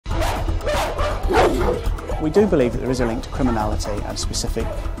We do believe that there is a link to criminality and specific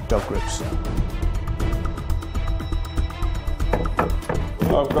dog groups.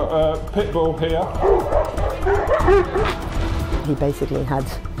 I've got a pit bull here. He basically had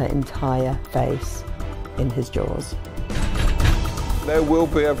the entire face in his jaws. There will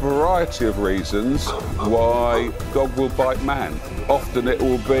be a variety of reasons why dog will bite man. Often it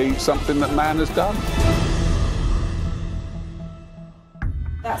will be something that man has done.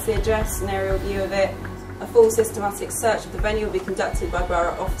 That's the address, an aerial view of it. A full systematic search of the venue will be conducted by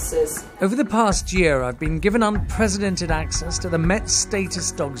borough officers. Over the past year, I've been given unprecedented access to the Met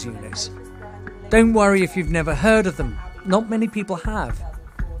Status Dogs Unit. Don't worry if you've never heard of them. Not many people have.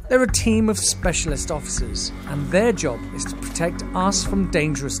 They're a team of specialist officers, and their job is to protect us from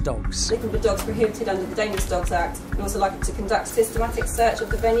dangerous dogs. Looking for dogs prohibited under the Dangerous Dogs Act. We're also likely to conduct systematic search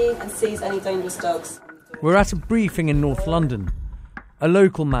of the venue and seize any dangerous dogs. We're at a briefing in North London. A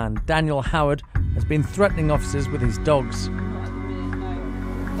local man, Daniel Howard, has been threatening officers with his dogs.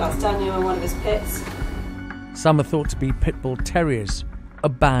 That's Daniel and one of his pits. Some are thought to be pit bull terriers, a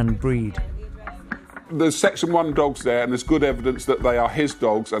banned breed. There's Section 1 dogs there, and there's good evidence that they are his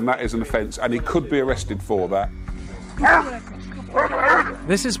dogs, and that is an offence, and he could be arrested for that.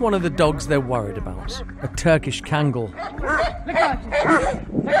 This is one of the dogs they're worried about, a Turkish Kangal.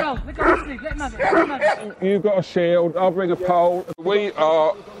 You've got a shield, I'll bring a pole. We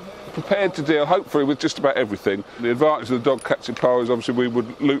are prepared to deal, hopefully, with just about everything. The advantage of the dog catching pole is obviously we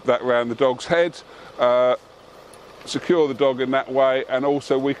would loop that around the dog's head, secure the dog in that way, and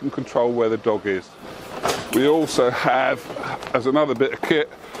also we can control where the dog is. We also have, as another bit of kit,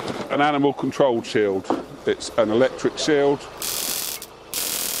 an animal control shield. It's an electric shield.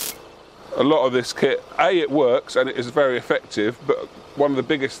 A lot of this kit, it works and it is very effective, but one of the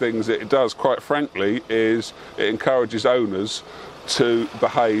biggest things it does, quite frankly, is it encourages owners to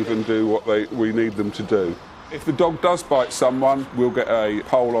behave and do what we need them to do. If the dog does bite someone, we'll get a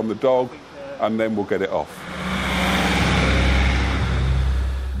pole on the dog and then we'll get it off.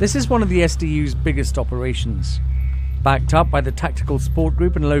 This is one of the SDU's biggest operations. Backed up by the Tactical Sport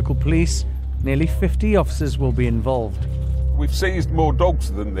Group and local police, nearly 50 officers will be involved. We've seized more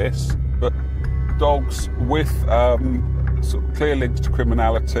dogs than this, but dogs with sort of clear links to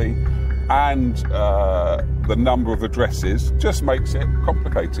criminality and the number of addresses just makes it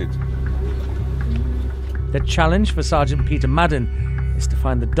complicated. The challenge for Sergeant Peter Madden is to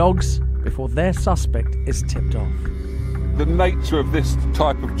find the dogs before their suspect is tipped off. The nature of this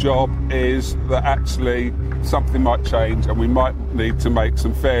type of job is that actually something might change and we might need to make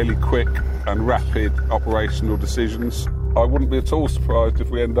some fairly quick and rapid operational decisions. I wouldn't be at all surprised if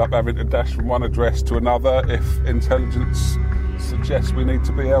we end up having to dash from one address to another if intelligence suggests we need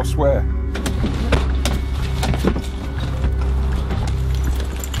to be elsewhere.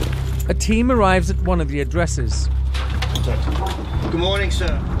 A team arrives at one of the addresses. Good morning,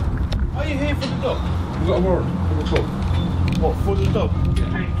 sir. Are you here for the dog? We've got a warrant for the dog. What, for the dog?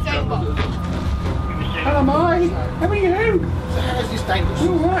 Hello, mate. How are you? How's this dangerous?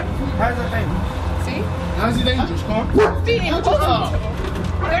 All right. How's that dangerous? See? How's it dangerous? Come on.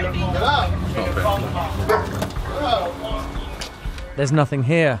 There's nothing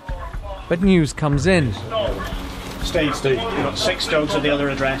here, but news comes in. Steve, we've got 6 dogs at the other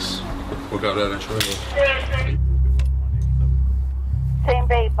address. We'll go down and show you. Team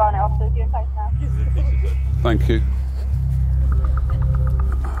B, Barnet officers, you're safe now. Thank you.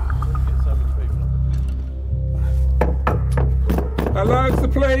 Hello, it's the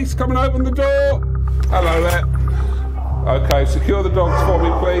police. Come and open the door. Hello there. Okay, secure the dogs for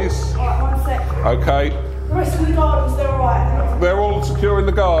me, please. Alright, 1 sec. Okay. The rest of the gardens, they're alright. They're all secure in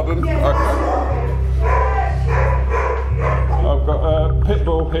the garden? Yeah. Okay. I've got a pit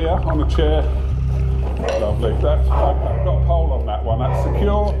bull here on a chair. Lovely. I've got a pole on that one. That's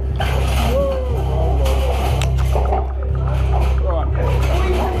secure. Right.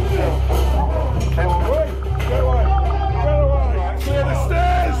 Clear the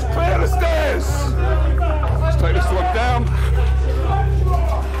stairs! Clear the stairs! Let's take this one down.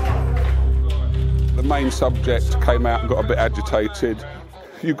 The main subject came out and got a bit agitated.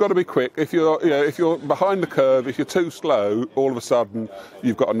 You've got to be quick. If you're behind the curve, if you're too slow, all of a sudden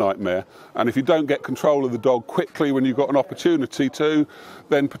you've got a nightmare. And if you don't get control of the dog quickly when you've got an opportunity to,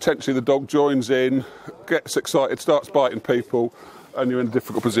 then potentially the dog joins in, gets excited, starts biting people, and you're in a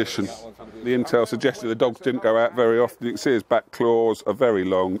difficult position. The intel suggested the dogs didn't go out very often. You can see his back claws are very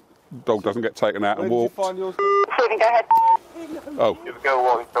long. Dog doesn't get taken out and walked. Stephen, go ahead. Oh. You go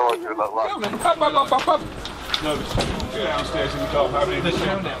walking towards you, look like. Up. No, get downstairs in the car. How many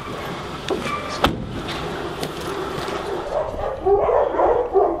down now?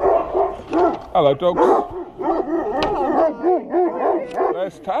 Hello, dogs.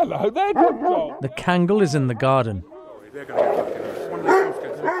 Hello there, good dog. The Kangal is in the garden.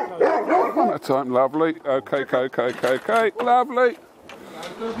 One at a time, lovely. Okay, lovely.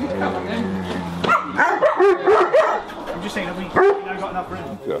 I'm just saying, have we got enough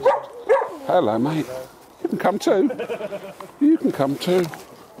room? Just. Hello, mate. You can come too. You can come too.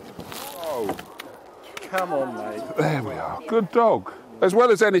 Oh, Come on, mate. there we are. Good dog. As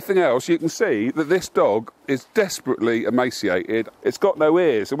well as anything else, you can see that this dog is desperately emaciated. It's got no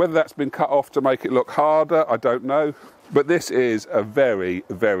ears, and whether that's been cut off to make it look harder, I don't know. But this is a very,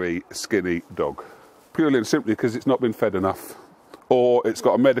 very skinny dog. Purely and simply because it's not been fed enough, or it's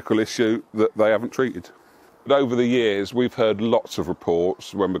got a medical issue that they haven't treated. But over the years, we've heard lots of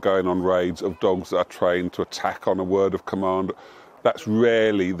reports when we're going on raids of dogs that are trained to attack on a word of command. That's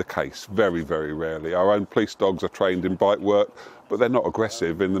rarely the case, very, very rarely. Our own police dogs are trained in bite work, but they're not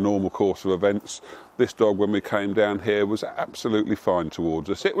aggressive in the normal course of events. This dog, when we came down here, was absolutely fine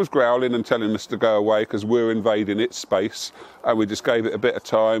towards us. It was growling and telling us to go away because we're invading its space, and we just gave it a bit of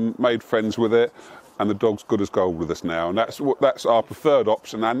time, made friends with it, and the dog's good as gold with us now. And that's our preferred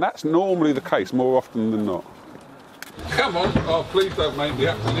option, and that's normally the case more often than not. Come on. Oh, please don't make me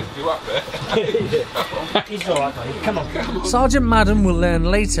have to lift you up there. He's all right, mate. Come on. Sergeant Madden will learn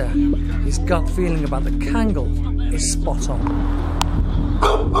later his gut feeling about the Kangal is spot on.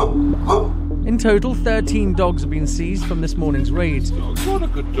 In total, 13 dogs have been seized from this morning's raid. What a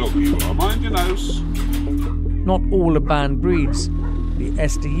good dog you are. Mind your nose. Not all are banned breeds. The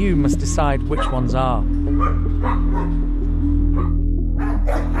SDU must decide which ones are.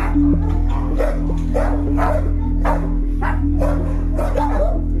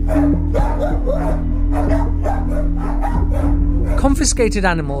 Confiscated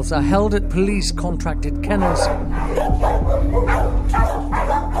animals are held at police-contracted kennels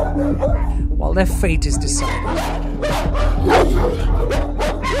while their fate is decided.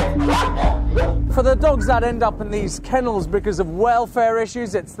 For the dogs that end up in these kennels because of welfare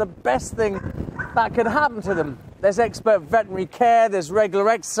issues, it's the best thing that could happen to them. There's expert veterinary care, there's regular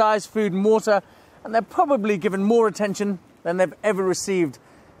exercise, food and water, and they're probably given more attention than they've ever received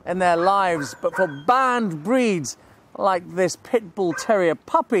in their lives. But for banned breeds, like this pit bull terrier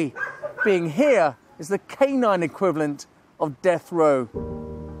puppy, being here is the canine equivalent of death row.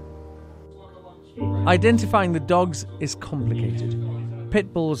 Identifying the dogs is complicated.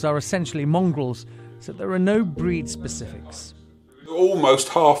 Pit bulls are essentially mongrels, so there are no breed specifics. Almost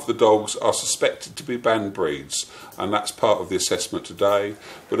half the dogs are suspected to be banned breeds, and that's part of the assessment today.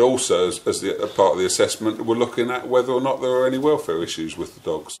 But also, as part of the assessment, we're looking at whether or not there are any welfare issues with the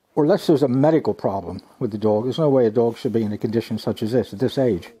dogs. Or unless there's a medical problem with the dog, there's no way a dog should be in a condition such as this at this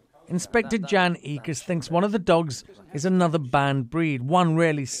age. Inspector Jan Ekers thinks one of the dogs is another banned breed, one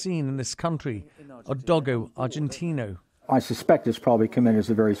rarely seen in this country, a Doggo Argentino. I suspect it's probably come in as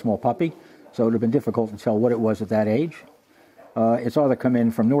a very small puppy, so it would have been difficult to tell what it was at that age. It's either come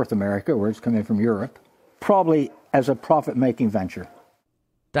in from North America or it's come in from Europe, probably as a profit-making venture.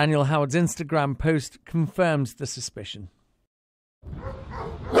 Daniel Howard's Instagram post confirms the suspicion.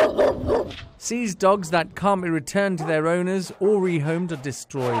 Seized dogs that can't be returned to their owners or rehomed are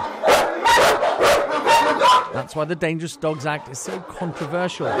destroyed. That's why the Dangerous Dogs Act is so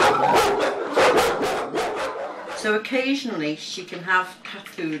controversial. So occasionally she can have cat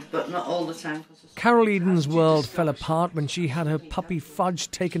food, but not all the time. Carol Eden's world fell apart when she had her puppy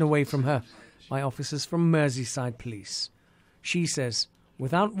Fudge taken away from her by officers from Merseyside Police. She says,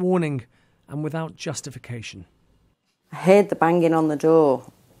 without warning and without justification. I heard the banging on the door,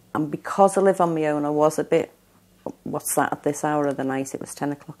 and because I live on my own, I was a bit, what's that at this hour of the night? It was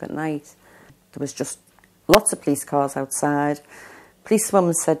 10 o'clock at night. There was just lots of police cars outside.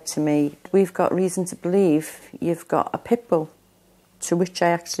 Policewoman said to me, "We've got reason to believe you've got a pit bull." To which I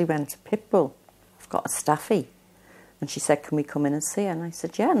actually went, "Pit bull? I've got a staffy." And she said, "Can we come in and see her?" And I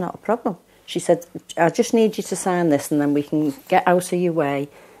said, "Yeah, not a problem." She said, "I just need you to sign this and then we can get out of your way."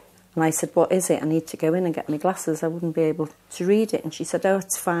 And I said, "What is it? I need to go in and get my glasses. I wouldn't be able to read it." And she said, "Oh,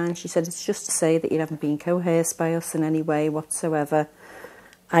 it's fine." She said, "It's just to say that you haven't been coerced by us in any way whatsoever."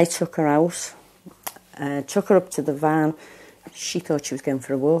 I took her out, took her up to the van. She thought she was going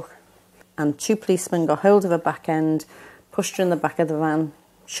for a walk. And two policemen got hold of her back end, pushed her in the back of the van,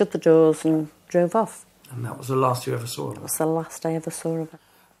 shut the doors and drove off. And that was the last you ever saw of her? That was the last I ever saw of her.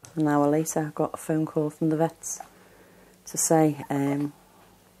 An hour later, I got a phone call from the vets to say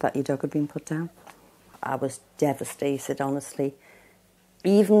that your dog had been put down. I was devastated, honestly.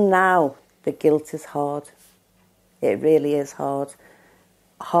 Even now, the guilt is hard. It really is hard.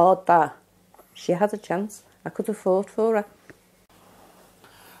 Hard that she had a chance. I could have fought for her.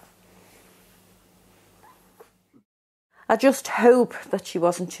 I just hope that she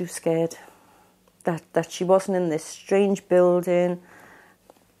wasn't too scared, that she wasn't in this strange building,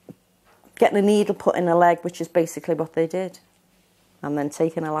 getting a needle put in her leg, which is basically what they did, and then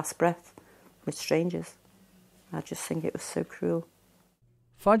taking her last breath with strangers. I just think it was so cruel.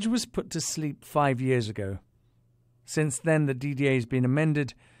 Fudge was put to sleep 5 years ago. Since then, the DDA has been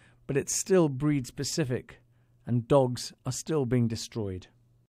amended, but it's still breed-specific, and dogs are still being destroyed.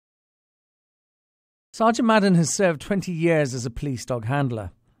 Sergeant Madden has served 20 years as a police dog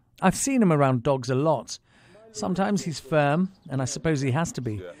handler. I've seen him around dogs a lot. Sometimes he's firm, and I suppose he has to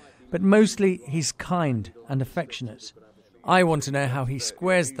be, but mostly he's kind and affectionate. I want to know how he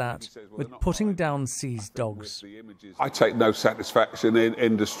squares that with putting down seized dogs. I take no satisfaction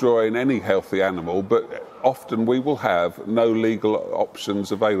in destroying any healthy animal, but often we will have no legal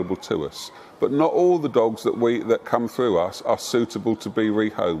options available to us. But not all the dogs that come through us are suitable to be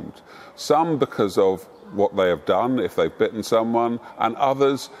rehomed. Some because of what they have done, if they've bitten someone, and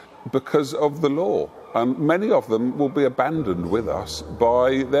others because of the law. And many of them will be abandoned with us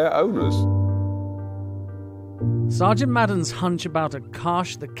by their owners. Sergeant Madden's hunch about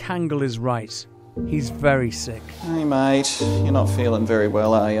Akash the Kangal is right. He's very sick. Hey mate, you're not feeling very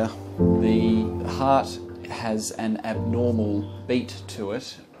well, are you? The heart has an abnormal beat to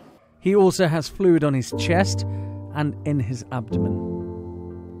it. He also has fluid on his chest and in his abdomen.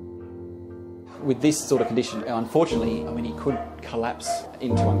 With this sort of condition, unfortunately, I mean, he could collapse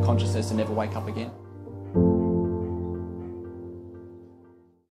into unconsciousness and never wake up again.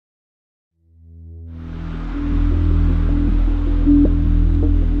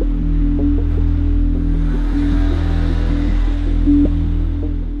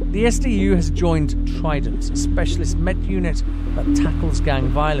 The SDU has joined Trident, a specialist met unit that tackles gang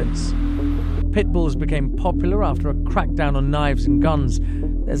violence. Pit bulls became popular after a crackdown on knives and guns.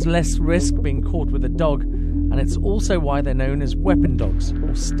 There's less risk being caught with a dog, and it's also why they're known as weapon dogs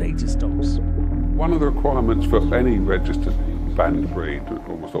or status dogs. One of the requirements for any registered banned breed,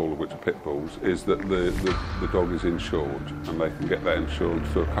 almost all of which are pit bulls, is that the dog is insured, and they can get that insurance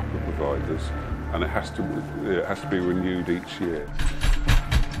through a couple of providers, and it has to be renewed each year.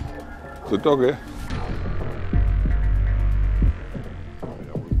 The dog here.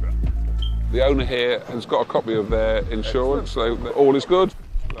 The owner here has got a copy of their insurance, so all is good.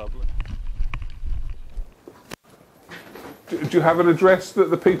 Lovely. Do you have an address that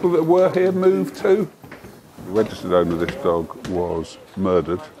the people that were here moved to? The registered owner of this dog was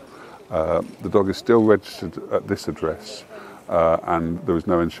murdered. The dog is still registered at this address, and there is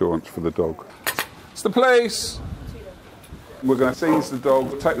no insurance for the dog. It's the police! We're going to seize the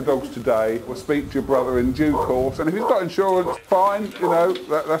dog, take the dogs today. We'll speak to your brother in due course, and if he's got insurance, fine, you know,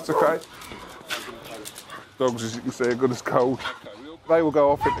 that's okay. Dogs, as you can see, are good as gold. They will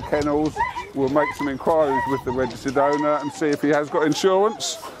go off into kennels. We'll make some inquiries with the registered owner and see if he has got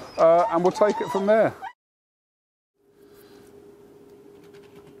insurance, and we'll take it from there.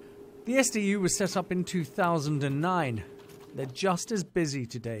 The SDU was set up in 2009. They're just as busy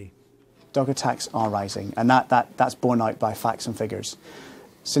today. Dog attacks are rising, and that's borne out by facts and figures.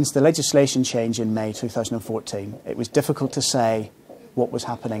 Since the legislation change in May 2014, it was difficult to say what was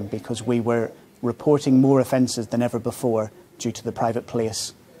happening because we were reporting more offences than ever before due to the private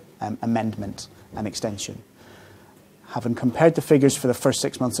police amendment and extension. Having compared the figures for the first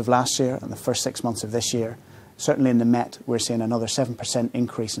 6 months of last year and the first 6 months of this year, certainly in the Met we're seeing another 7%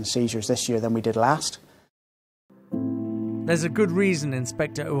 increase in seizures this year than we did last. There's a good reason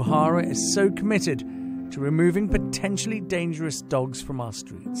Inspector O'Hara is so committed to removing potentially dangerous dogs from our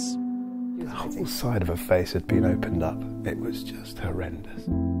streets. The whole side of her face had been opened up. It was just horrendous.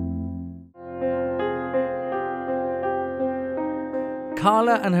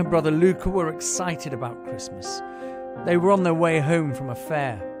 Carla and her brother Luca were excited about Christmas. They were on their way home from a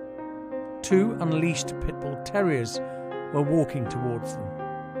fair. 2 unleashed pit bull terriers were walking towards them.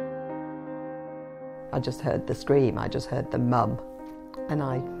 I just heard the scream, I just heard the mum, and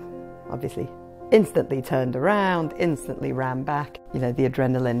I obviously instantly turned around, instantly ran back. You know, the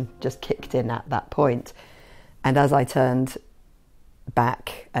adrenaline just kicked in at that point. And as I turned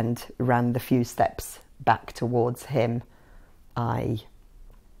back and ran the few steps back towards him, I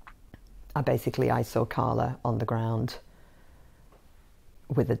saw Carla on the ground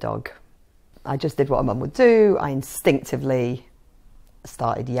with a dog. I just did what a mum would do. I instinctively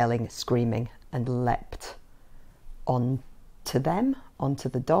started yelling, screaming, and leapt onto them, onto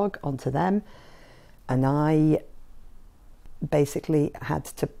the dog, onto them. And I basically had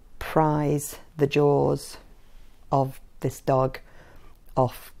to prise the jaws of this dog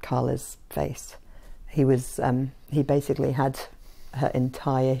off Carla's face. He basically had her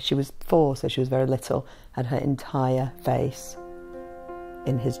entire, she was 4, so she was very little, had her entire face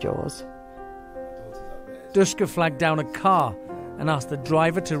in his jaws. Dushka flagged down a car and asked the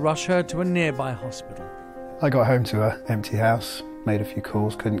driver to rush her to a nearby hospital. I got home to an empty house, made a few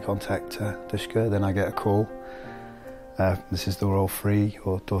calls, couldn't contact Dushka. Then I get a call. This is the Royal Free.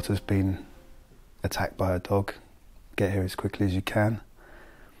 Your daughter's been attacked by a dog. Get here as quickly as you can.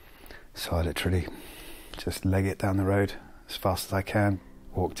 So I literally just leg it down the road as fast as I can.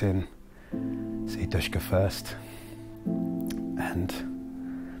 Walked in, see Dushka first, and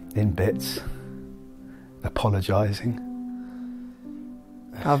in bits, apologising.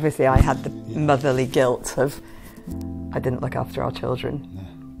 Obviously I had the motherly guilt of I didn't look after our children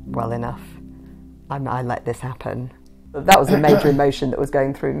well enough. I let this happen. That was the major emotion that was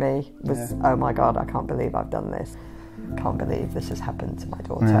going through me, was, oh my God, I can't believe I've done this. I can't believe this has happened to my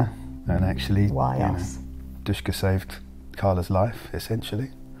daughter. Yeah. And actually, why us? Dushka saved Carla's life,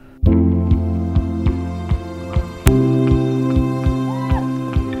 essentially.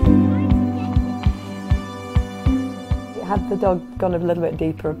 Had the dog gone a little bit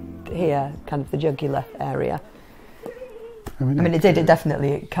deeper here, kind of the jugular area, I mean, it did. It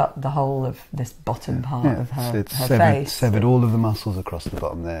definitely cut the whole of this bottom part of her face. Severed all of the muscles across the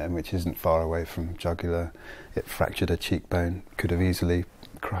bottom there, which isn't far away from jugular. It fractured her cheekbone. Could have easily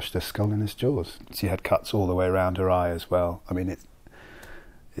crushed her skull in his jaws. She had cuts all the way around her eye as well. I mean, it's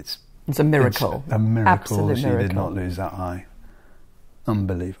a miracle. It's a miracle. Absolute she miracle. did not lose that eye.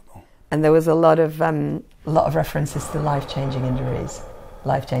 Unbelievable. And there was a lot of references to life-changing injuries,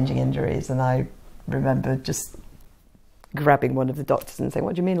 and I remember just grabbing one of the doctors and saying,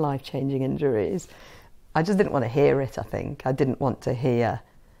 "What do you mean life-changing injuries?" I just didn't want to hear it, I think. I didn't want to hear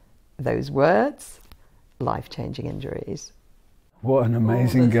those words, life-changing injuries. What an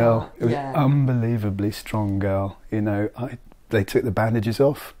amazing girl. It was an unbelievably strong girl. You know, they took the bandages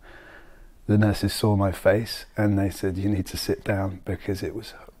off. The nurses saw my face and they said, "You need to sit down," because it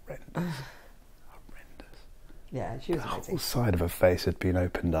was horrendous. Horrendous. Yeah, she was amazing. The whole side of her face had been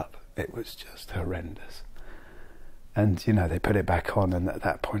opened up. It was just horrendous. And, you know, they put it back on, and at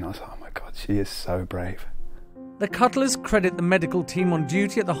that point I was like, oh my God, she is so brave. The Cutlers credit the medical team on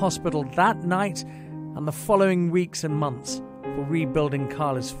duty at the hospital that night and the following weeks and months for rebuilding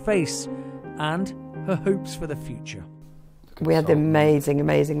Carla's face and her hopes for the future. We had the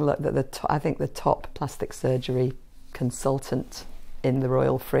amazing luck that I think the top plastic surgery consultant in the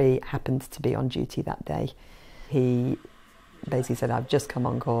Royal Free happened to be on duty that day. He basically said, "I've just come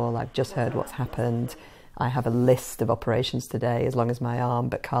on call, I've just heard what's happened. I have a list of operations today as long as my arm,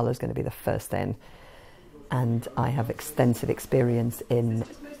 but Carla's going to be the first in. And I have extensive experience in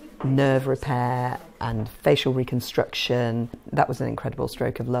nerve repair and facial reconstruction." That was an incredible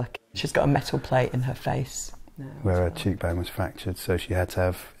stroke of luck. She's got a metal plate in her face where her cheekbone was fractured, so she had to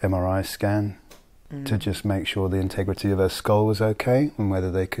have MRI scan to just make sure the integrity of her skull was okay and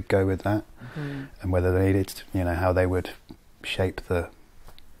whether they could go with that and whether they needed, you know, how they would shape the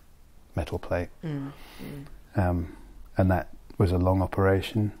metal plate. And that was a long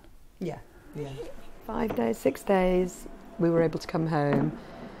operation. Yeah. 5 days, 6 days, we were able to come home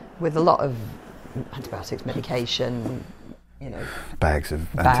with a lot of antibiotics, medication, you know. Bags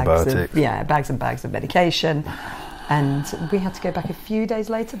of antibiotics. Bags and bags of medication. And we had to go back a few days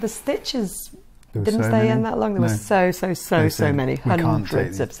later. The stitches didn't stay in that long. There were so many,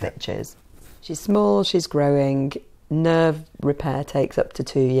 hundreds of stitches. She's small, she's growing. Nerve repair takes up to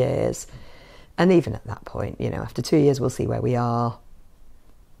 2 years. And even at that point, you know, after 2 years, we'll see where we are.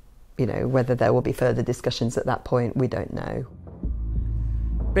 You know, whether there will be further discussions at that point, we don't know.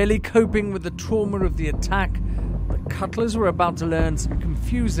 Barely coping with the trauma of the attack, the Cutlers were about to learn some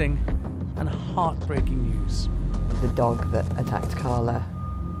confusing and heartbreaking news. The dog that attacked Carla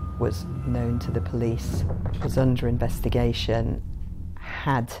was known to the police, was under investigation,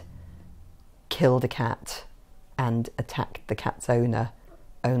 had killed a cat and attacked the cat's owner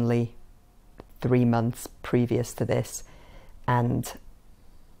only 3 months previous to this, and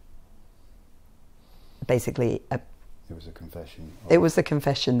basically it was a confession. It was a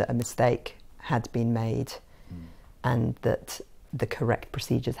confession that a mistake had been made and that the correct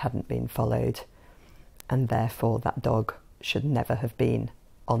procedures hadn't been followed, and therefore that dog should never have been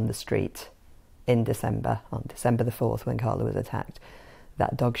on the street in December, on December the 4th when Carla was attacked.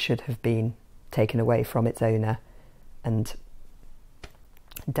 That dog should have been taken away from its owner and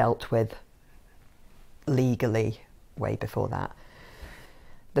dealt with legally way before that.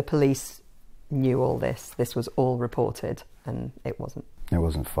 The police knew all this. This was all reported, and it wasn't. It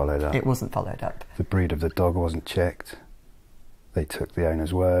wasn't followed up. It wasn't followed up. The breed of the dog wasn't checked. They took the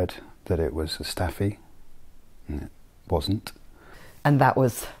owner's word that it was a Staffy, and it wasn't. And that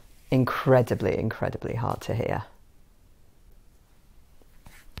was incredibly, incredibly hard to hear.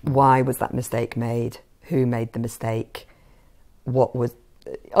 Why was that mistake made? Who made the mistake? What was...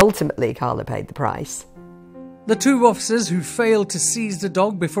 Ultimately, Carla paid the price. The two officers who failed to seize the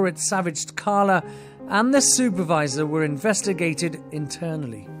dog before it savaged Carla and the supervisor were investigated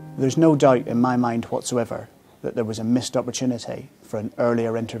internally. There's no doubt in my mind whatsoever that there was a missed opportunity for an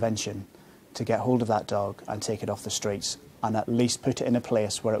earlier intervention to get hold of that dog and take it off the streets and at least put it in a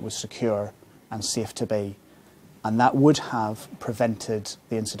place where it was secure and safe to be. And that would have prevented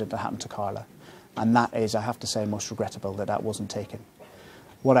the incident that happened to Carla. And that is, I have to say, most regrettable that that wasn't taken.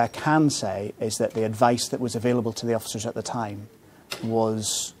 What I can say is that the advice that was available to the officers at the time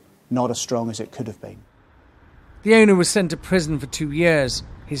was not as strong as it could have been. The owner was sent to prison for 2 years.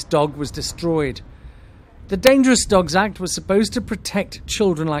 His dog was destroyed. The Dangerous Dogs Act was supposed to protect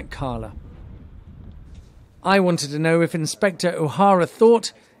children like Carla. I wanted to know if Inspector O'Hara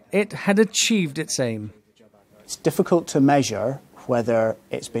thought it had achieved its aim. It's difficult to measure whether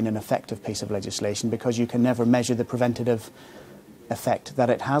it's been an effective piece of legislation because you can never measure the preventative effect that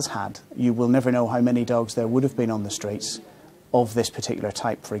it has had. You will never know how many dogs there would have been on the streets of this particular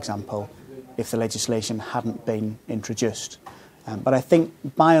type, for example, if the legislation hadn't been introduced. But I think,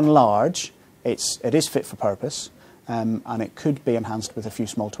 by and large, it is fit for purpose, and it could be enhanced with a few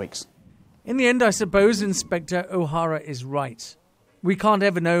small tweaks. In the end, I suppose Inspector O'Hara is right. We can't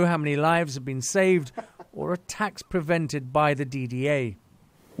ever know how many lives have been saved or attacks prevented by the DDA.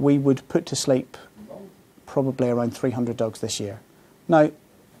 We would put to sleep probably around 300 dogs this year. Now,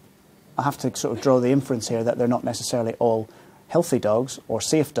 I have to sort of draw the inference here that they're not necessarily all healthy dogs or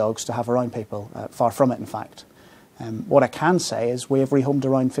safe dogs to have around people. Far from it, in fact. What I can say is we have rehomed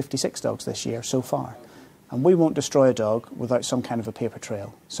around 56 dogs this year so far. And we won't destroy a dog without some kind of a paper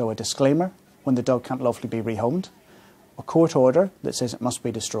trail. So a disclaimer when the dog can't lawfully be rehomed, a court order that says it must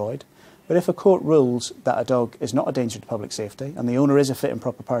be destroyed. But if a court rules that a dog is not a danger to public safety and the owner is a fit and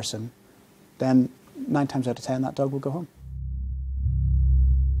proper person, then 9 times out of 10 that dog will go home.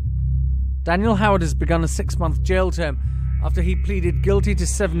 Daniel Howard has begun a 6-month jail term after he pleaded guilty to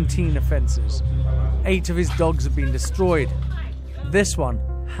 17 offences. 8 of his dogs have been destroyed. This one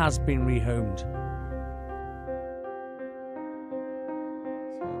has been rehomed.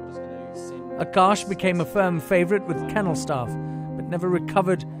 Akash became a firm favourite with kennel staff, but never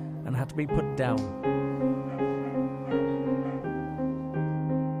recovered and had to be put down.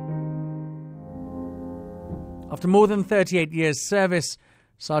 After more than 38 years' service,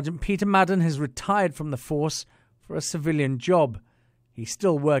 Sergeant Peter Madden has retired from the force for a civilian job. He's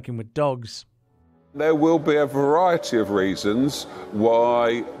still working with dogs. There will be a variety of reasons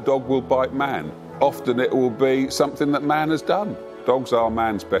why dog will bite man. Often it will be something that man has done. Dogs are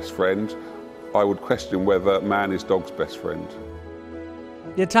man's best friend. I would question whether man is dog's best friend.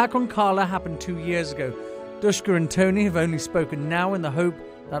 The attack on Carla happened 2 years ago. Dushka and Tony have only spoken now in the hope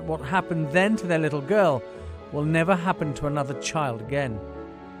that what happened then to their little girl will never happen to another child again.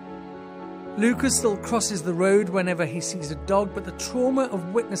 Lucas still crosses the road whenever he sees a dog, but the trauma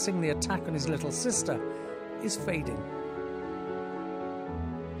of witnessing the attack on his little sister is fading.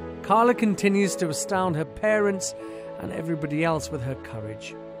 Carla continues to astound her parents and everybody else with her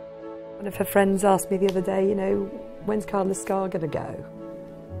courage. One of her friends asked me the other day, you know, when's Carla's scar going to go?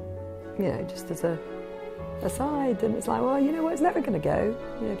 You know, just as a aside, and it's like, well, you know what, it's never going to go.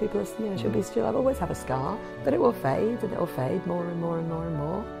 You know, people, you know, she'll always have a scar, but it will fade, and it will fade more and more and more and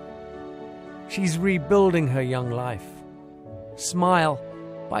more. She's rebuilding her young life. Smile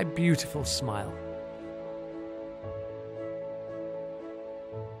by beautiful smile.